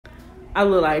I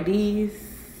look like these.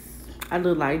 I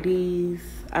look like these.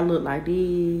 I look like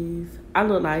these. I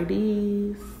look like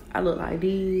these. I look like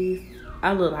these.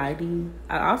 I look like these.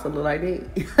 I also look like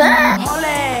that. Hold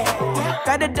it.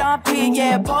 Got the dumpy,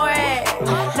 yeah, boy.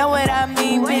 Know what I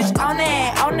mean, bitch? On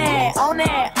it, on it, on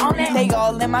it, on it. They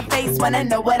all in my face when I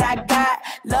know what I got.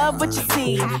 Love what you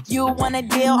see. You wanna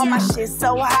deal on my shit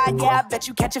so high, yeah, I bet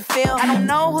you catch a feel. I don't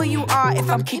know who you are if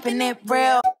I'm keeping it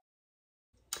real.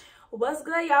 What's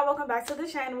good, y'all? Welcome back to the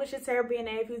channel, which is Jaterra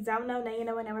Bria'Na. If you don't know, now you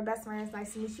know, and we're best friends.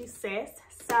 Nice to meet you, sis.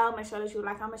 So make sure that you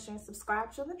like, comment, share, and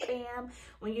subscribe to the fam.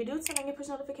 When you do, turn on your push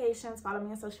notifications. Follow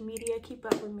me on social media. Keep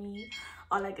up with me.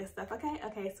 All that good stuff, okay?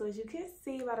 Okay, so as you can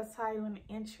see by the title and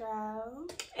the intro,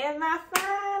 it's my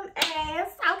fun ass,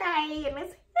 okay? And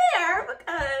it's here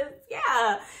because,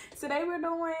 yeah. Today we're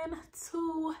doing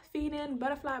 2 feed-in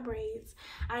butterfly braids.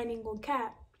 I ain't even gonna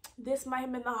cap. This might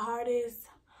have been the hardest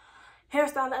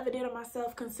hairstyle I ever did on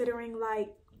myself, considering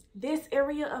like this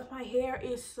area of my hair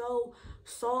is so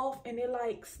soft and it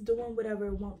likes doing whatever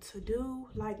it wants to do.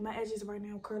 Like my edges right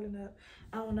now curling up.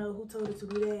 I don't know who told it to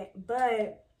do that,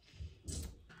 but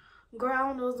girl, I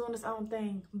don't know, it's doing its own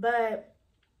thing. But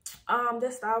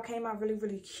this style came out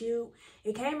really cute.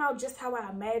 It came out just how I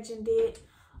imagined it.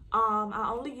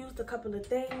 I only used a couple of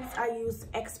things. I use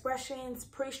Expressions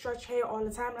pre-stretch hair all the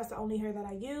time. That's the only hair that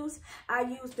I use. I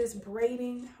use this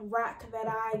braiding rack that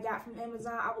I got from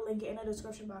Amazon. I will link it in the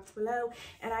description box below.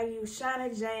 And I use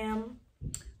Shine Jam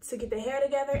to get the hair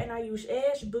together, and I use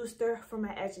Edge Booster for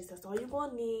my edges. That's all you're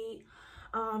gonna need.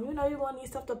 You know, you're gonna need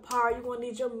stuff to par. You're gonna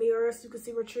need your mirror so you can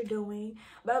see what you're doing.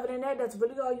 But other than that, that's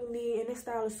really all you need. And this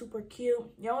style is super cute.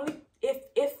 You only,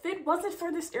 if it wasn't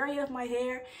for this area of my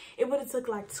hair, it would have took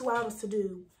like 2 hours to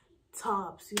do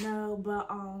tops, you know. But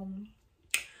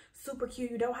super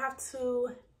cute. You don't have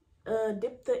to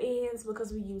dip the ends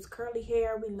because we use curly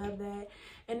hair. We love that.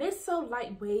 And it's so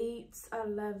lightweight. I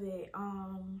love it.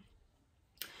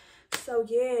 So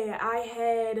yeah, I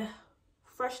had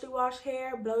freshly washed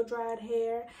hair, blow dried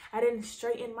hair. I didn't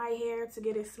straighten my hair to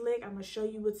get it slick. I'm gonna show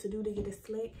you what to do to get it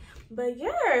slick. But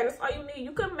yeah, that's all you need.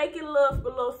 You can make it a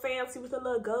little fancy with the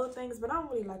little gold things, but I don't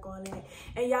really like all that.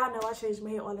 And y'all know I change my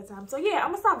hair all the time. So yeah,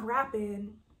 I'm gonna stop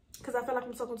rapping because I feel like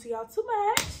I'm talking to y'all too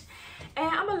much. And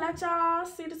I'm gonna let y'all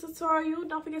see the tutorial.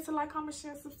 Don't forget to like, comment,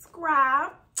 share, and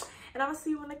subscribe. And I'm gonna see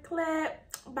you in the clip.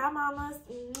 Bye, mamas.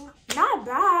 Not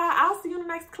bye. I'll see you in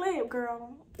the next clip,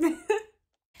 girl.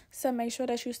 So make sure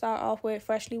that you start off with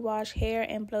freshly washed hair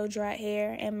and blow dried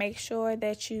hair, and make sure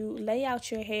that you lay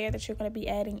out your hair that you're going to be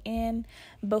adding in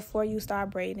before you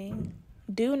start braiding.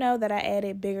 Do know that I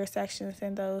added bigger sections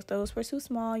than those. Those were too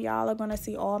small. Y'all are going to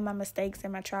see all my mistakes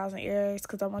and my trials and errors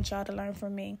because I want y'all to learn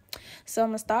from me. So I'm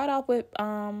going to start off with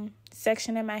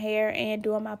sectioning my hair and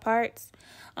doing my parts.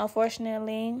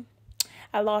 Unfortunately,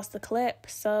 I lost the clip,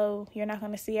 so you're not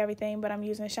going to see everything, but I'm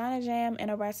using Shine Jam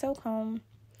and a red silk comb.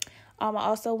 I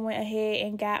also went ahead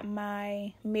and got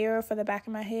my mirror for the back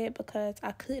of my head because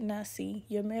I could not see.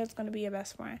 Your mirror is going to be your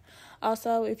best friend.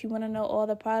 Also, if you want to know all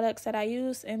the products that I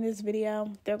use in this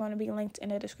video, they're going to be linked in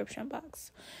the description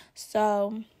box.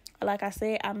 So, like I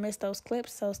said, I missed those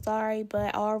clips, so sorry,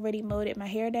 but I already molded my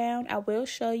hair down. I will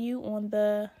show you on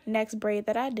the next braid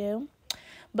that I do.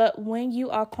 But when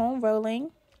you are comb rolling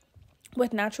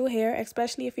with natural hair,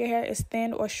 especially if your hair is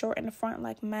thin or short in the front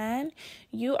like mine,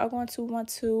 you are going to want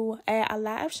to add a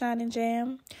lot of Shine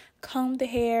Jam, comb the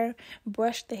hair,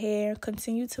 brush the hair,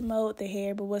 continue to mold the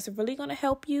hair. But what's really going to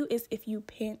help you is if you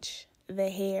pinch the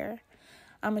hair.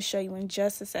 I'm going to show you in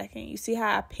just a second. You see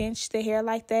how I pinched the hair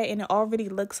like that, and it already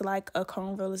looks like a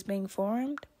comb roll is being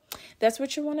formed? That's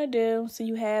what you want to do so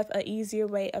you have an easier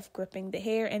way of gripping the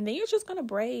hair, and then you're just going to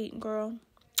braid, girl.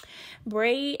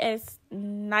 Braid as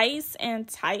nice and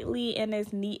tightly and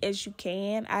as neat as you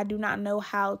can. I do not know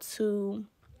how to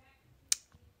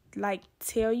like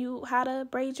tell you how to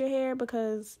braid your hair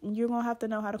because you're gonna have to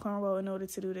know how to comb roll in order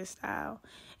to do this style.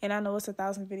 And I know it's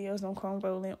 1,000 videos on comb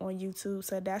rolling on YouTube,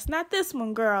 so that's not this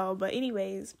one, girl. But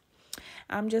anyways,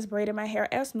 I'm just braiding my hair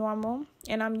as normal,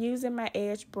 and I'm using my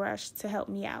edge brush to help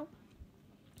me out.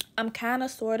 I'm kind of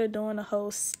sort of doing a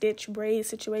whole stitch braid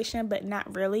situation, but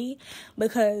not really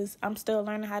because I'm still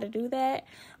learning how to do that.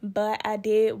 But I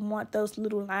did want those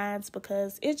little lines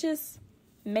because it just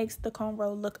makes the comb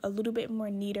roll look a little bit more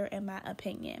neater in my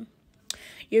opinion.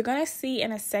 You're going to see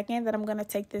in a second that I'm going to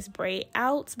take this braid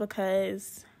out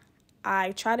because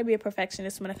I try to be a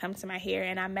perfectionist when it comes to my hair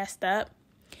and I messed up.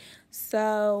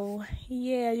 So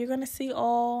yeah, you're going to see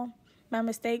all my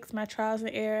mistakes, my trials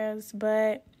and errors,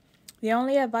 but the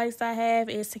only advice I have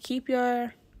is to keep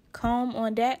your comb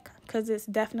on deck because it's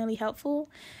definitely helpful,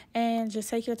 and just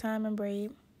take your time and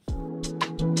braid.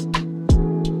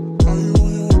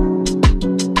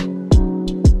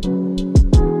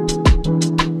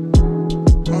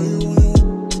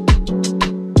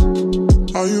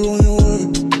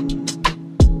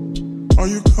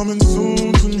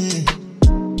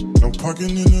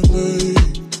 parking in LA.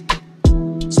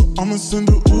 So I'ma send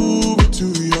an Uber to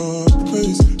your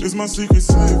place. It's my secret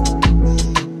safe.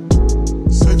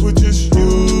 Safe with just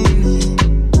you and me.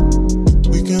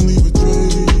 We can't leave a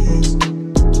trace.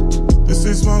 This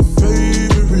is my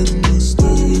favorite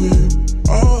mistake.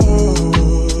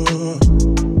 Oh,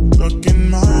 look in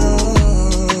my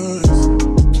eyes.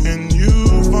 Can you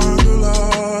find the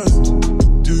lies?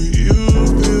 Do you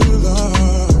feel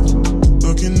alive?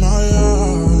 Look in my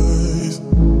eyes.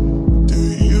 Do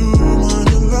you mind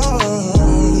the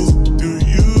lies? Do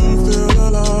you feel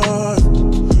alive?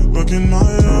 Look in my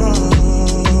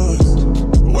eyes.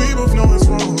 We both know it's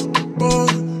wrong,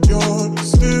 but you're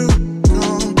still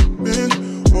coming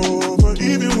over,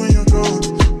 even when you're gone.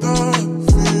 The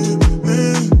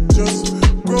feeling just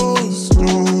grows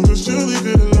stronger. She'll leave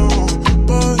it alone,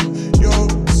 but you're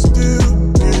still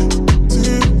getting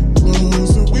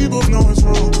closer. We both know it's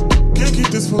wrong. Can't keep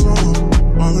this for long.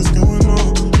 While it's going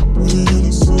on, put it in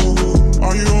a song.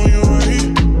 Are you on your way?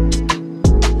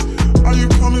 Are you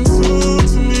coming soon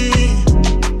to me?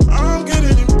 I'm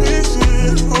getting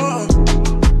impatient. Oh,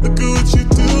 look at what you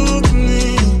do to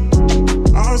me.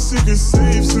 Our secret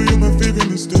safe, so you're my favorite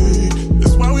mistake.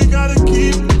 That's why we gotta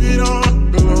keep it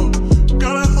on the low.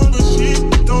 Got a hunger she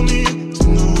don't need to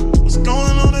know. What's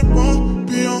going on, it won't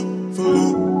be on for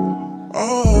long.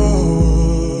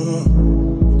 Oh,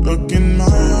 look in my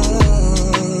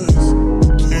eyes.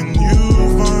 Can you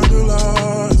find the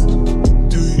lies?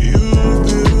 Do you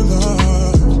feel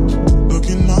alive? Look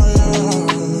in my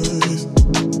eyes.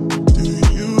 Do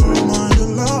you mind the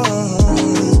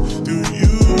lies? Do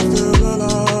you feel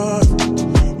alive?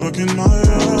 Look in my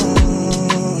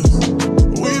eyes.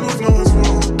 We both know it's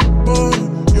wrong, but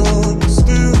you're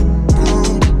still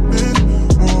coming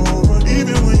over,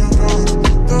 even when you're gone.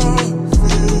 The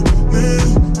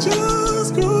feeling just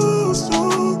grows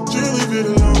strong. She'll leave it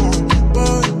alone,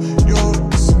 but you're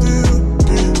still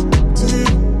getting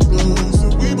closer.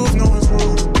 We both know it's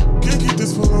wrong. Can't keep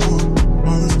this for long.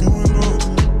 While it's going on,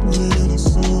 put it in a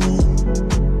song.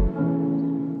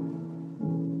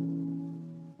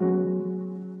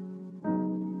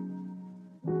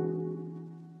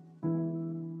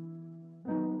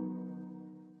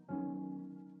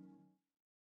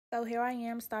 So here I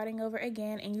am starting over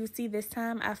again, and you see this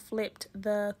time I flipped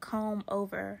the comb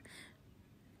over.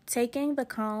 Taking the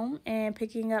comb and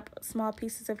picking up small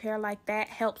pieces of hair like that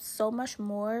helps so much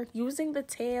more. Using the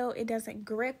tail, it doesn't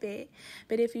grip it,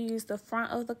 but if you use the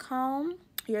front of the comb,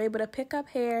 you're able to pick up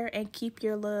hair and keep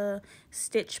your little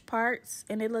stitch parts,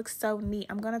 and it looks so neat.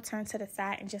 I'm going to turn to the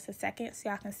side in just a second so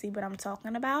y'all can see what I'm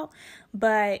talking about,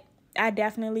 but I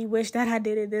definitely wish that I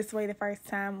did it this way the first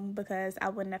time because I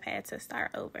wouldn't have had to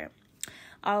start over.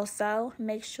 Also,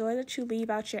 make sure that you leave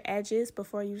out your edges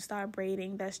before you start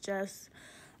braiding. That's just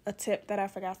a tip that I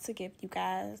forgot to give you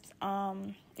guys.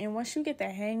 And once you get the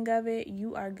hang of it,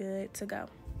 you are good to go.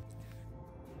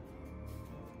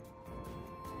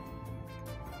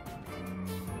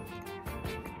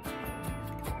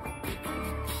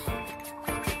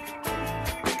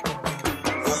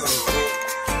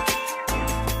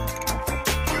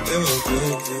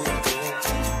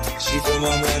 She put my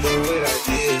mind on what I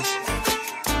did.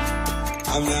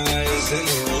 I'm not nice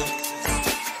anymore.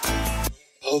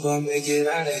 Hope I make it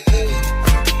out of here.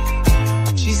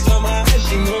 She saw my eyes,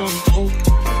 she know I'm home.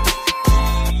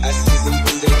 I see some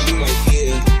things that you might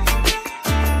hear.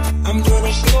 I'm doing a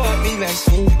show, I'll be back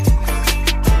soon.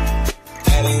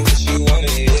 That ain't what you wanna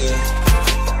hear.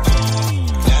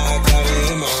 Now I got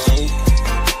it in my room.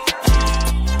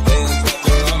 Ladies wrapped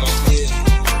around my head.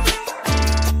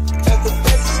 Got the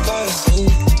best started soon.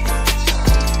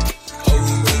 Hope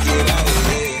we make it out of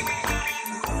here.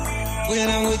 When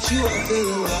I'm with you, I feel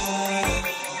alive.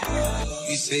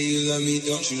 You say you love me,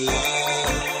 don't you lie.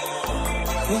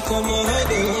 Don't come on, I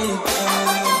don't wanna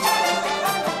die.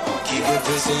 Keep it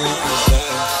pistol on the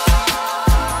side.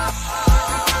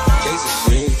 Case of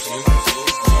dreams.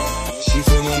 She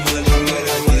put my mind on what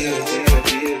I did.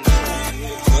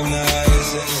 I'm the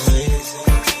highest in the ring.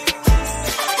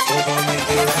 Hope I make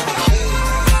it out of here.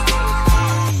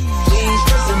 She ain't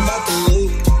stressing about the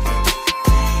loot.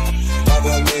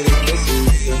 Papa made a case of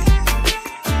real.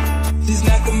 It's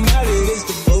not the matter, it's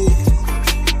the boat.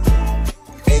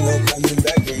 Ain't no coming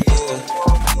back from here.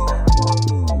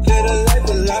 Live a life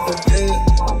a lot prepared.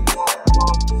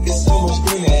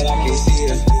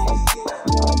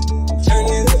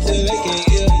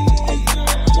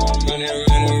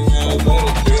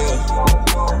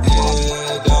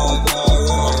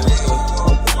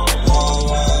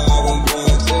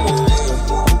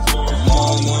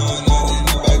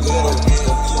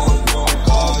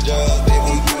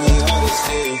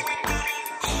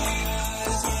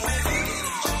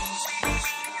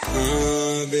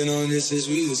 on this since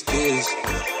we was kids.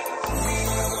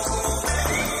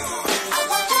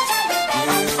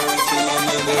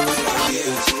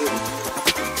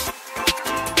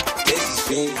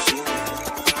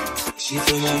 She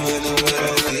put my mind on what I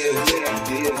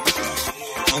did.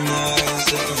 I'm not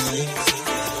answering.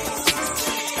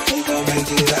 Hope I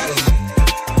make it out of here.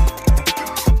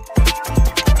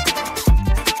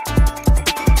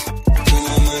 Put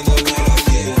my mind on what I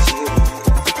did.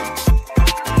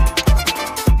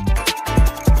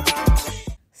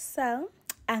 So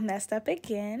I messed up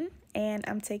again, and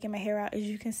I'm taking my hair out. As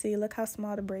you can see, look how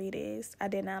small the braid is. I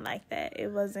did not like that.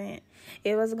 It wasn't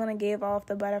going to give off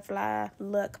the butterfly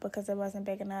look because it wasn't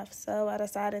big enough. So I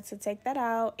decided to take that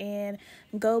out and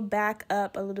go back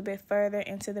up a little bit further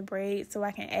into the braid so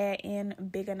I can add in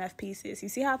big enough pieces. You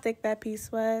see how thick that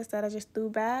piece was that I just threw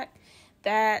back?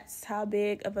 That's how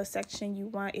big of a section you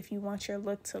want if you want your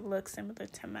look to look similar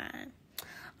to mine.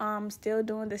 Still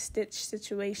doing the stitch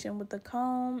situation with the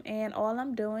comb, and all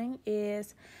I'm doing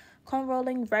is comb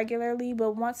rolling regularly,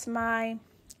 but once my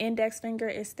index finger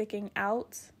is sticking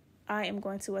out, I am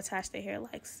going to attach the hair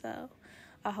like so.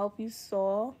 I hope you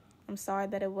saw. I'm sorry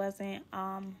that it wasn't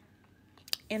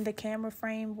in the camera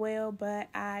frame well, but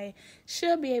I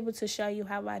should be able to show you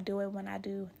how I do it when I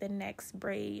do the next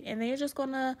braid. And then you're just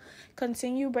gonna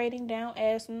continue braiding down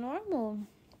as normal.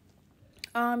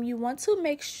 You want to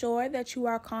make sure that you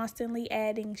are constantly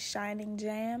adding shining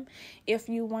jam if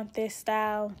you want this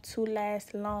style to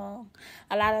last long.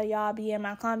 A lot of y'all be in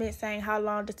my comments saying, how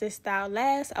long does this style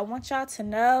last? I want y'all to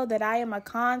know that I am a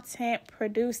content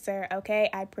producer, okay?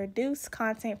 I produce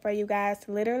content for you guys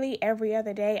literally every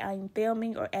other day. I'm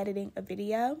filming or editing a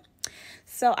video.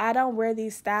 So I don't wear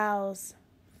these styles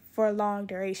for long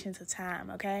durations of time,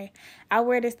 okay? I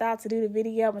wear this style to do the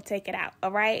video and take it out, all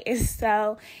right?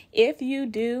 So if you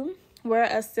do wear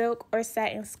a silk or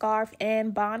satin scarf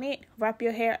and bonnet, wrap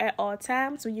your hair at all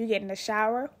times. When you get in the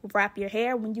shower, wrap your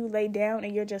hair. When you lay down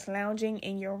and you're just lounging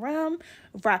in your room,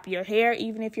 wrap your hair.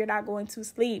 Even if you're not going to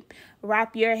sleep,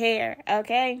 wrap your hair,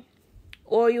 okay?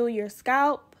 Oil your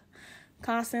scalp.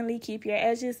 Constantly keep your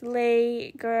edges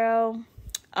laid, girl.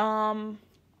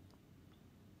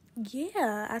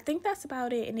 Yeah, I think that's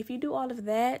about it. And if you do all of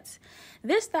that,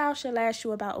 this style should last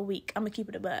you about a week. I'm gonna keep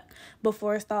it a buck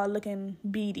before it start looking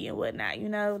beady and whatnot, you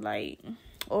know, like,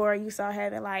 or you start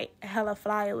having like hella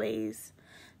flyaways.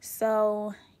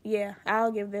 So yeah,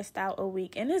 I'll give this style a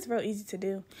week, and it's real easy to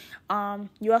do.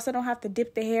 You also don't have to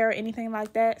dip the hair or anything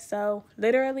like that. So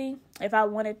literally, if I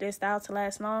wanted this style to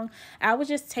last long, I would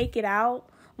just take it out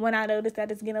when I notice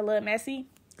that it's getting a little messy.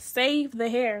 Save the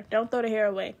hair, don't throw the hair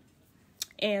away,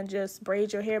 and just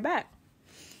braid your hair back.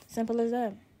 Simple as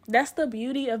that. That's the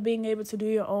beauty of being able to do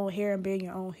your own hair and being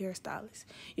your own hairstylist.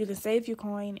 You can save your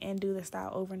coin and do the style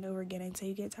over and over again until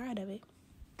you get tired of it.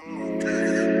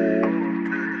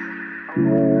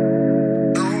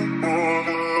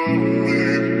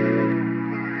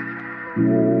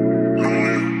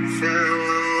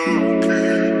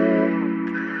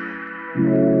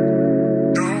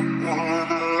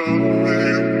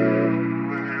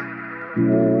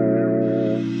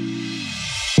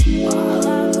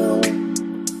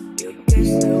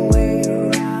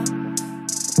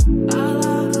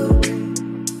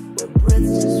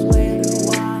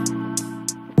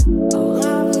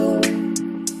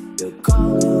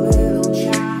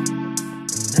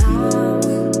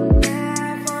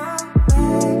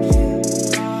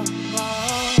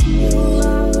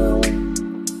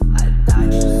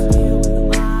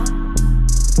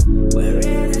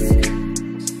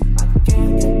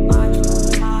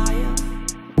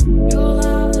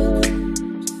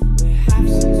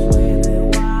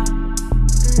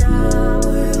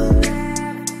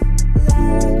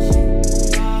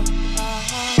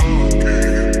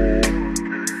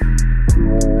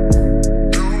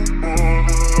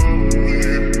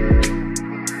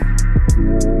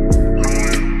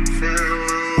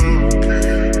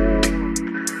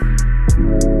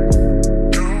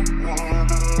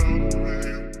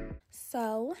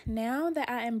 Now that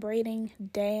I am braiding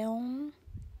down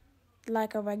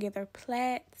like a regular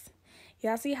plait,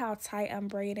 y'all see how tight I'm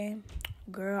braiding?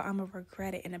 Girl, I'm gonna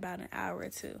regret it in about an hour or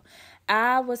two.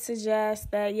 I would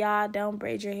suggest that y'all don't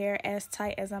braid your hair as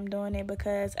tight as I'm doing it,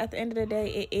 because at the end of the day,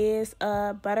 it is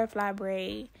a butterfly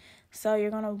braid. So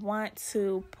you're going to want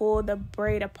to pull the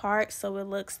braid apart so it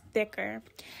looks thicker.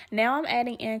 Now I'm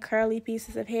adding in curly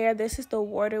pieces of hair. This is the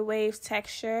water waves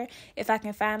texture. If I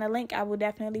can find a link, I will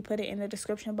definitely put it in the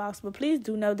description box. But please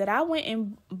do know that I went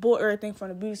and bought everything from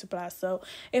the beauty supply. So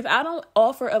if I don't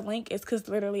offer a link, it's because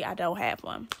literally I don't have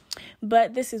one.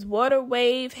 But this is water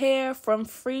wave hair from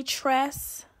Free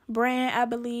Tress brand, I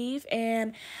believe,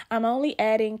 and I'm only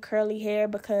adding curly hair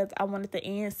because I wanted the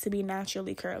ends to be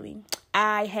naturally curly.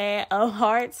 I had a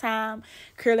hard time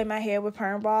curling my hair with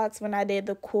perm rods when I did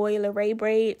the coil array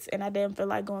braids, and I didn't feel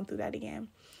like going through that again.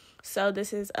 So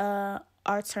this is a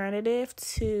alternative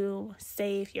to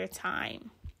save your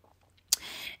time.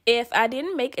 If I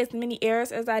didn't make as many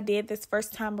errors as I did this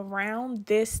first time around,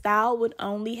 this style would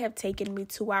only have taken me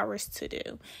 2 hours to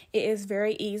do. It is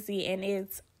very easy, and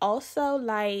it's also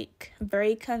like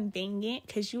very convenient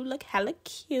because you look hella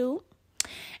cute.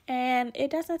 And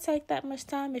it doesn't take that much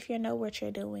time if you know what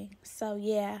you're doing. So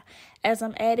yeah, as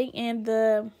I'm adding in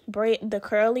the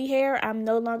curly hair, I'm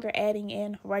no longer adding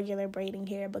in regular braiding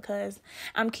hair because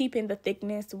I'm keeping the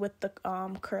thickness with the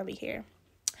curly hair.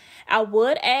 I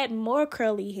would add more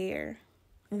curly hair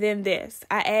than this.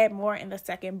 I add more in the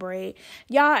second braid.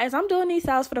 Y'all, as I'm doing these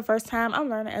styles for the first time, I'm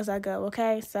learning as I go,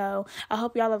 okay? So I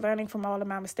hope y'all are learning from all of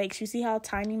my mistakes. You see how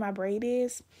tiny my braid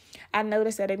is? I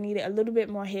noticed that it needed a little bit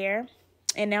more hair.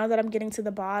 And now that I'm getting to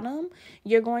the bottom,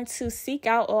 you're going to seek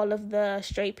out all of the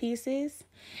straight pieces.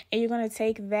 And you're going to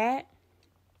take that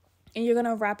and you're going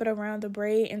to wrap it around the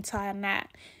braid and tie a knot.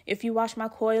 If you watch my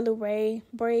coil array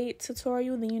braid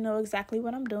tutorial, then you know exactly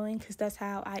what I'm doing because that's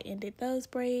how I ended those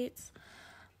braids.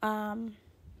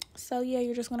 So yeah,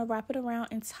 you're just going to wrap it around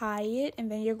and tie it, and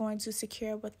then you're going to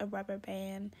secure it with a rubber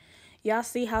band. Y'all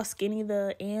see how skinny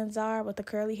the ends are with the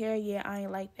curly hair? Yeah, I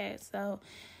ain't like that. So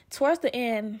towards the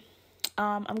end,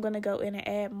 I'm going to go in and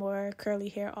add more curly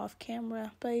hair off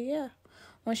camera. But yeah,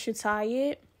 once you tie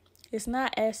it, it's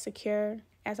not as secure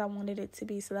as I wanted it to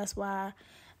be. So that's why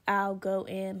I'll go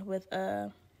in with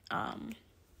a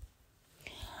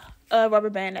rubber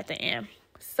band at the end.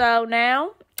 So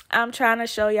now I'm trying to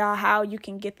show y'all how you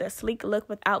can get the sleek look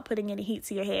without putting any heat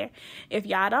to your hair. If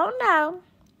y'all don't know,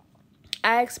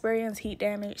 I experience heat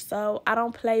damage, so I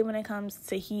don't play when it comes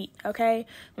to heat, okay?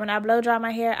 When I blow dry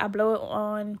my hair, I blow it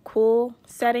on cool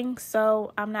settings,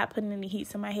 so I'm not putting any heat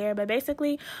to my hair. But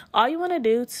basically, all you want to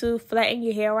do to flatten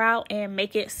your hair out and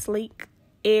make it sleek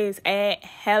is add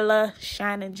hella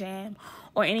Shine and Jam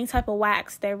or any type of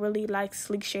wax that really like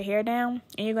sleeks your hair down.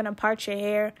 And you're going to part your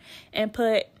hair and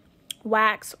put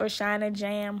wax or Shine and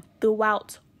Jam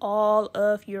throughout all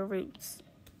of your roots.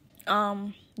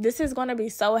 This is going to be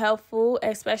so helpful,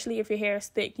 especially if your hair is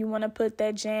thick. You want to put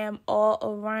that jam all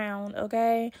around,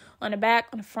 okay? On the back,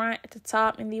 on the front, at the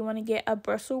top. And then you want to get a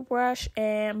bristle brush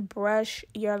and brush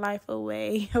your life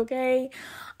away, okay?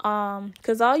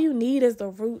 Because all you need is the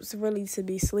roots really to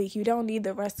be sleek. You don't need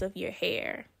the rest of your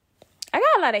hair. I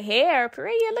got a lot of hair,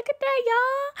 period. Look at that,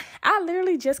 y'all. I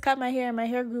literally just cut my hair and my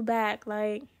hair grew back.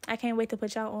 Like, I can't wait to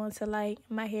put y'all on to, like,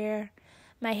 my hair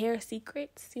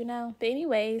secrets, you know? But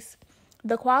anyways,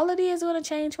 the quality is going to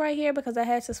change right here because I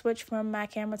had to switch from my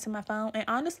camera to my phone. And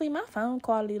honestly, my phone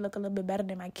quality look a little bit better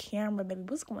than my camera, baby.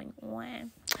 What's going on?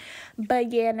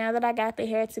 But yeah, now that I got the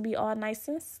hair to be all nice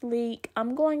and sleek,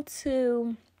 I'm going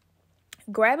to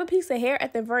grab a piece of hair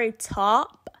at the very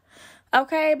top,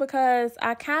 okay? Because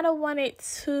I kind of wanted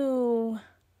to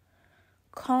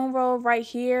comb roll right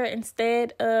here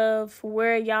instead of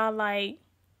where y'all like,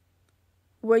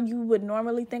 where you would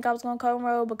normally think I was going to comb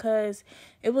roll, because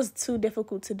it was too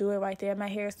difficult to do it right there. My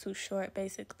hair is too short,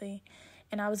 basically,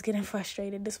 and I was getting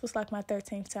frustrated. This was like my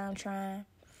 13th time trying,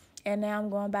 and now I'm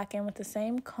going back in with the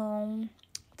same comb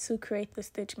to create the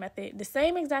stitch method. The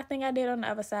same exact thing I did on the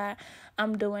other side,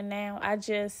 I'm doing now. I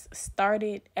just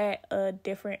started at a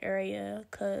different area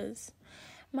because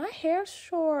my hair's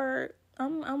short.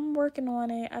 I'm working on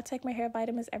it. I take my hair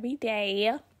vitamins every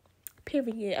day.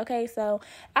 Period. Okay, so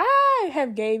I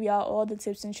have gave y'all all the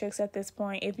tips and tricks at this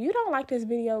point. If you don't like this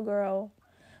video, girl,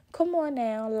 come on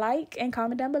now, like and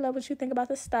comment down below what you think about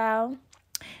the style.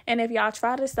 And if y'all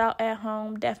try this out at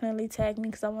home, definitely tag me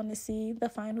because I want to see the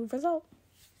final result.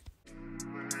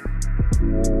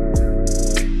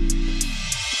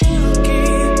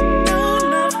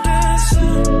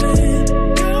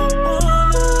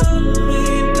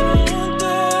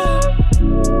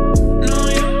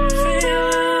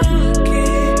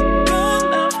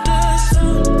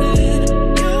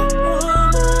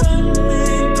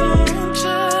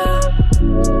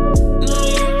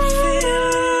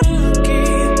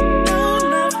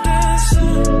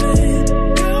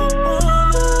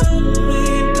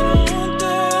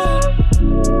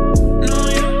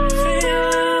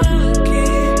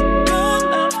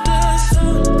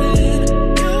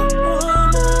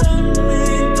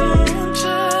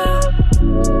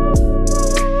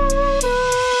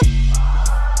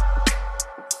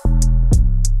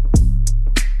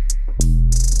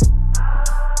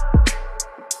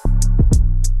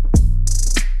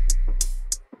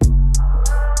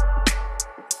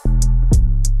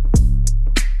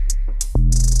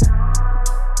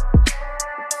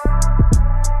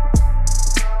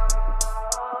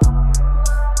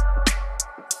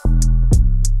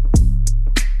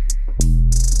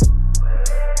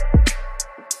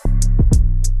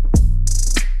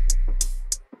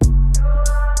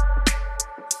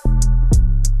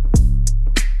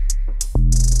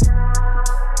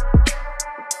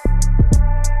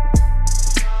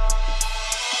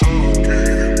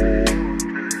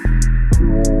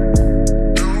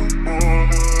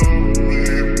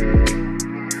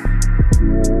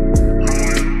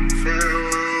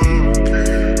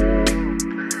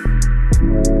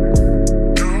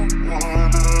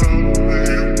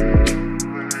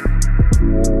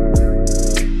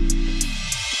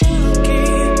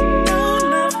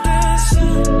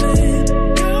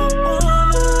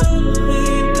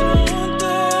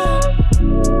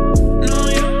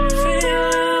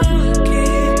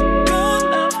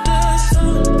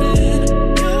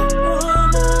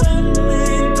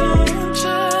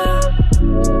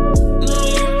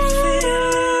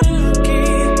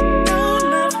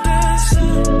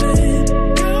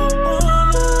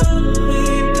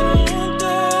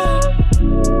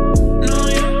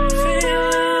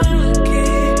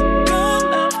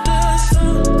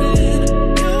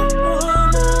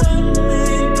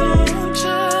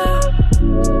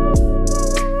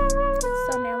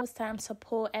 time to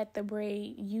pull at the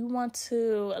braid, you want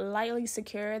to lightly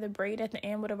secure the braid at the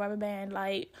end with a rubber band.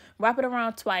 Like, wrap it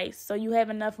around twice so you have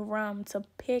enough room to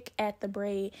pick at the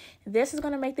braid. This is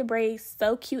going to make the braid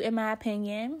so cute, in my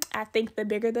opinion. I think the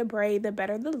bigger the braid, the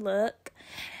better the look.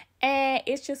 And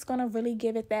it's just going to really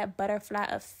give it that butterfly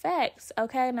effect.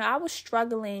 Okay, now I was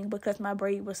struggling because my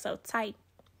braid was so tight.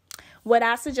 What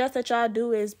I suggest that y'all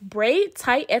do is braid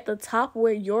tight at the top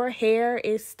where your hair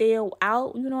is still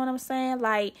out. You know what I'm saying?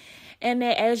 Like, and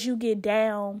then as you get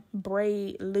down,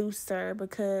 braid looser,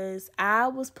 because I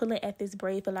was pulling at this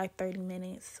braid for like 30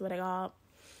 minutes. What I got.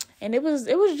 And it was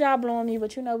jaw blowing me,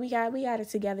 but you know, we got it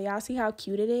together. Y'all see how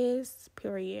cute it is?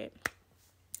 Period.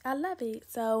 I love it.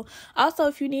 So also,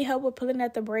 if you need help with pulling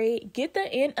at the braid, get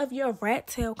the end of your rat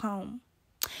tail comb.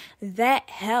 That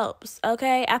helps,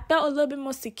 okay? I felt a little bit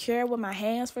more secure with my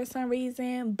hands for some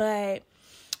reason, but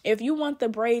if you want the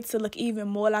braid to look even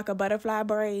more like a butterfly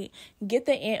braid, get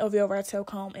the end of your rat tail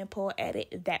comb and pull at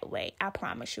it that way. I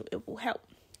promise you it will help.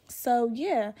 So,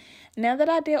 yeah, now that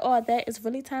I did all that, it's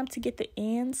really time to get the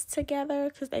ends together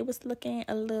because they was looking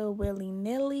a little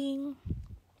willy-nilly.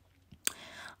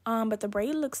 But the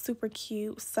braid looks super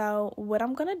cute. So, what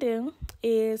I'm going to do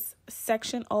is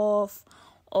section off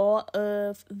all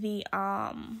of the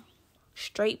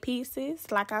straight pieces,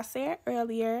 like I said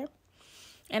earlier.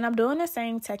 And I'm doing the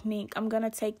same technique. I'm going to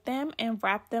take them and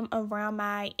wrap them around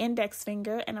my index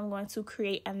finger, and I'm going to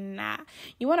create a knot.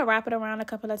 You want to wrap it around a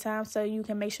couple of times so you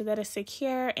can make sure that it's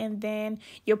secure, and then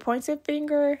your pointed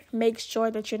finger, make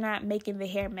sure that you're not making the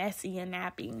hair messy and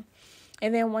nappy.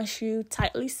 And then once you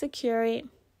tightly secure it,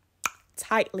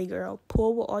 tightly, girl,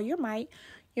 pull with all your might,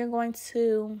 you're going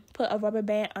to put a rubber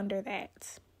band under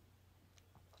that.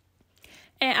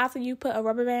 And after you put a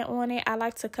rubber band on it, I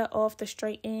like to cut off the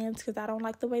straight ends because I don't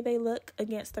like the way they look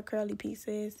against the curly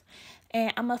pieces.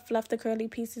 And I'm going to fluff the curly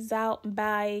pieces out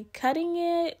by cutting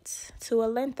it to a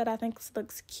length that I think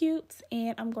looks cute.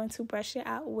 And I'm going to brush it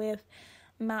out with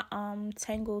my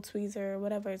Tangle tweezer,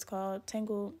 whatever it's called.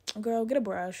 Tangle, girl, get a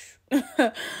brush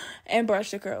and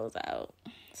brush the curls out.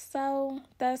 So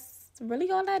that's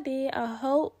really all I did. I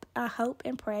hope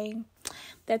and pray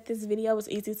that this video was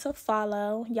easy to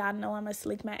follow. Y'all know I'm gonna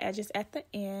sleek my edges at the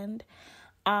end.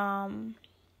 And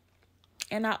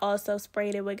I also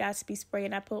sprayed it with Gatsby spray,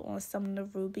 and I put on some of the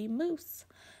ruby mousse.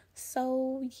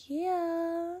 So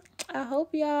yeah, I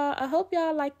hope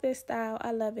y'all like this style.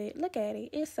 I love it. Look at it.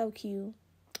 It's so cute.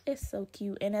 It's so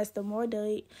cute. And as more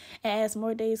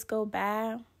days go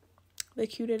by, the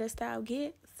cuter the style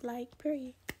gets. Like,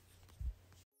 period.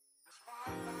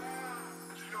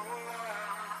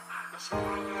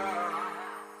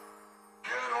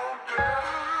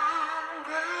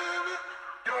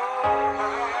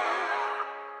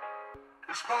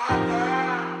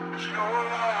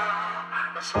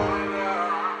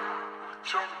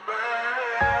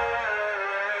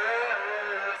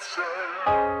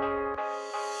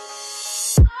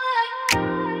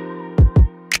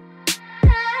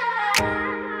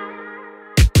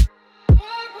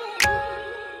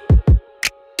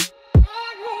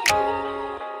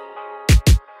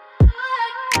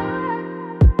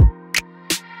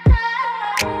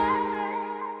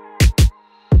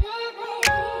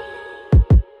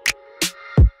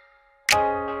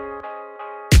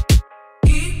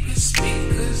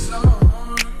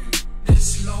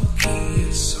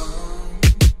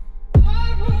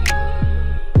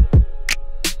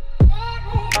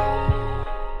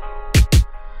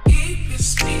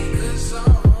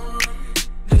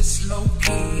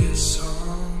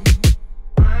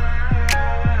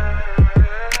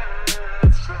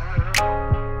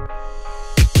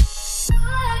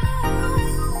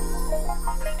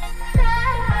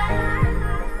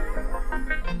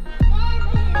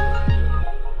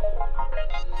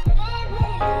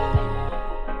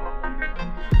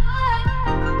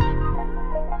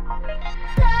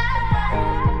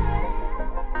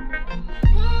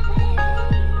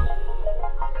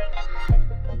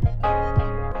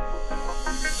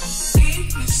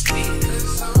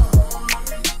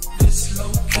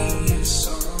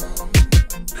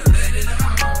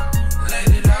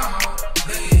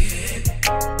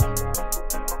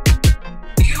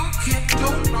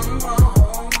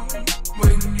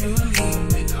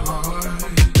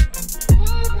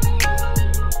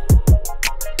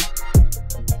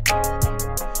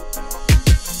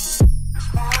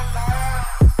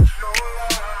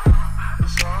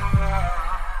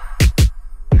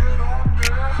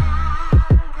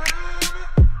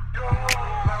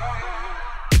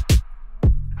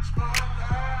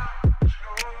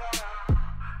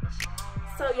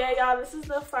 So yeah, y'all, this is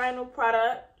the final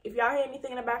product. If y'all hear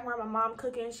anything in the background, my mom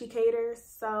cooking, she caters,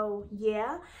 so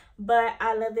yeah. But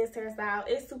I love this hairstyle.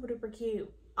 It's super duper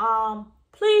cute.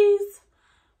 Please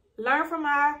learn from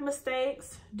my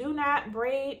mistakes. Do not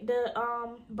braid the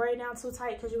braid down too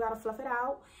tight because you gotta fluff it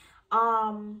out.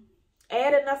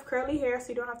 Add enough curly hair so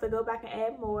you don't have to go back and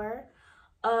add more.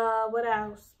 What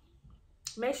else?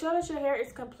 Make sure that your hair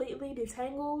is completely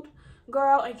detangled,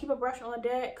 girl, and keep a brush on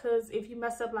deck, because if you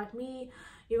mess up like me,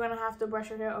 you're gonna have to brush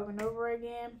your hair over and over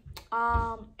again.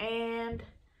 And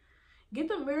get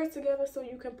the mirrors together so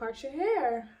you can part your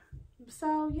hair.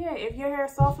 So yeah, if your hair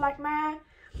is soft like mine,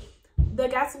 the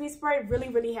Got To Be spray really,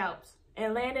 really helps.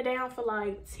 And laying it down for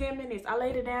like 10 minutes. I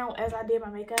laid it down as I did my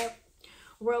makeup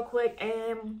real quick,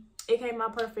 and it came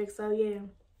out perfect. So yeah,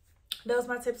 those are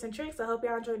my tips and tricks. I hope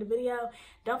y'all enjoyed the video.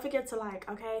 Don't forget to like,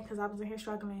 okay, because I was in here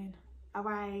struggling. All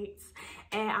right,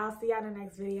 and I'll see y'all in the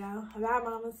next video. Bye,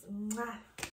 mamas. Mwah.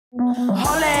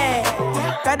 Hold it,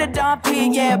 got the dumpy,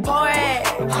 yeah, boy.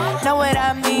 Know what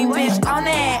I mean, bitch, on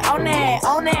it, on it,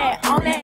 on it, on it.